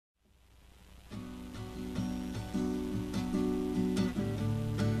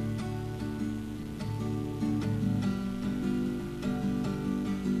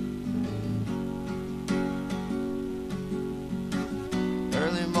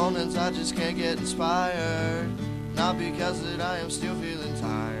moments I just can't get inspired. Not because that I am still feeling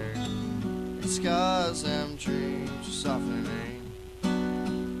tired. It's 'cause them dreams are softening.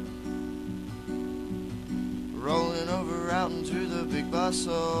 Rolling over out into the big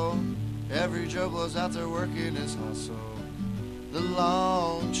bustle. Every Joe blows out there working his hustle. The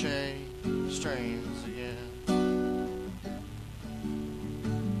long chain strains again.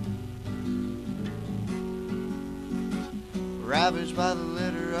 Ravaged by the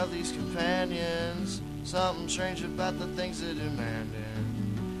litter of these companions. Something strange about the things they're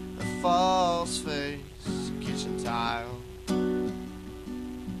demanding. A false face, a kitchen tile.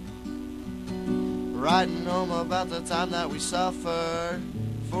 Writing home about the time that we suffered.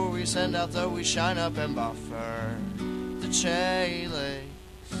 Before we send out though we shine up and buffer. The chain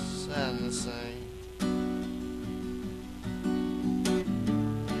links and the saint.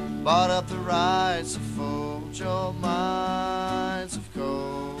 Bought up the rights to fold your minds of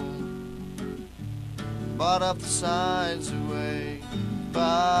cold. Bought up the signs away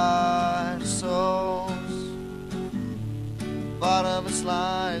by the souls. Bottomless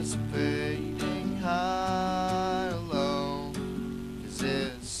lines debating high or low. 'Cause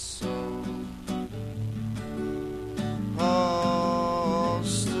it's so oh,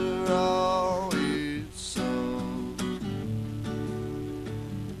 it's so.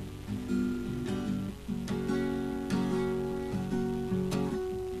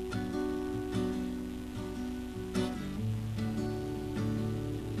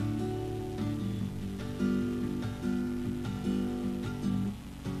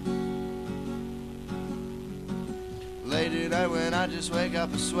 Late at night when I just wake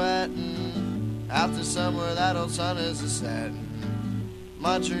up a sweating. Out to somewhere that old sun is a setting.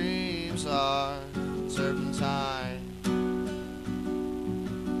 My dreams are serpentine.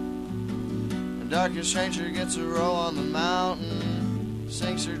 A darker stranger gets a roll on the mountain.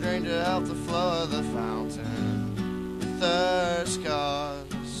 Sinks her drain to help the flow of the fountain. The thirst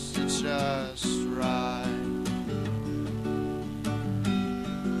cause it's just right.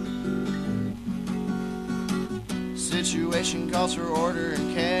 Situation calls for order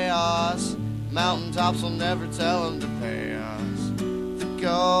and chaos. Mountaintops will never tell them to pay us. The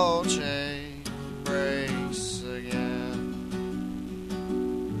gold chain breaks again.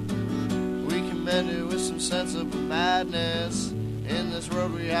 We can bend it with some sensible madness. In this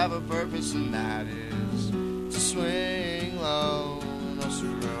world we have a purpose, and that is to swing low and also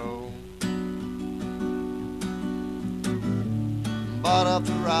grow. Bought up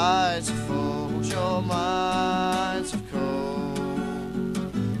the rights to fold your minds of cold.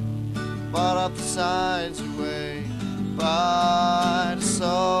 Bought up the signs away by the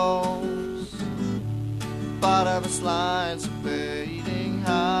souls. Bottomless lines debating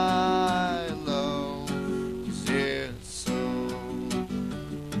high and low. 'Cause it's so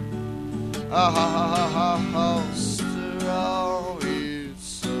oh,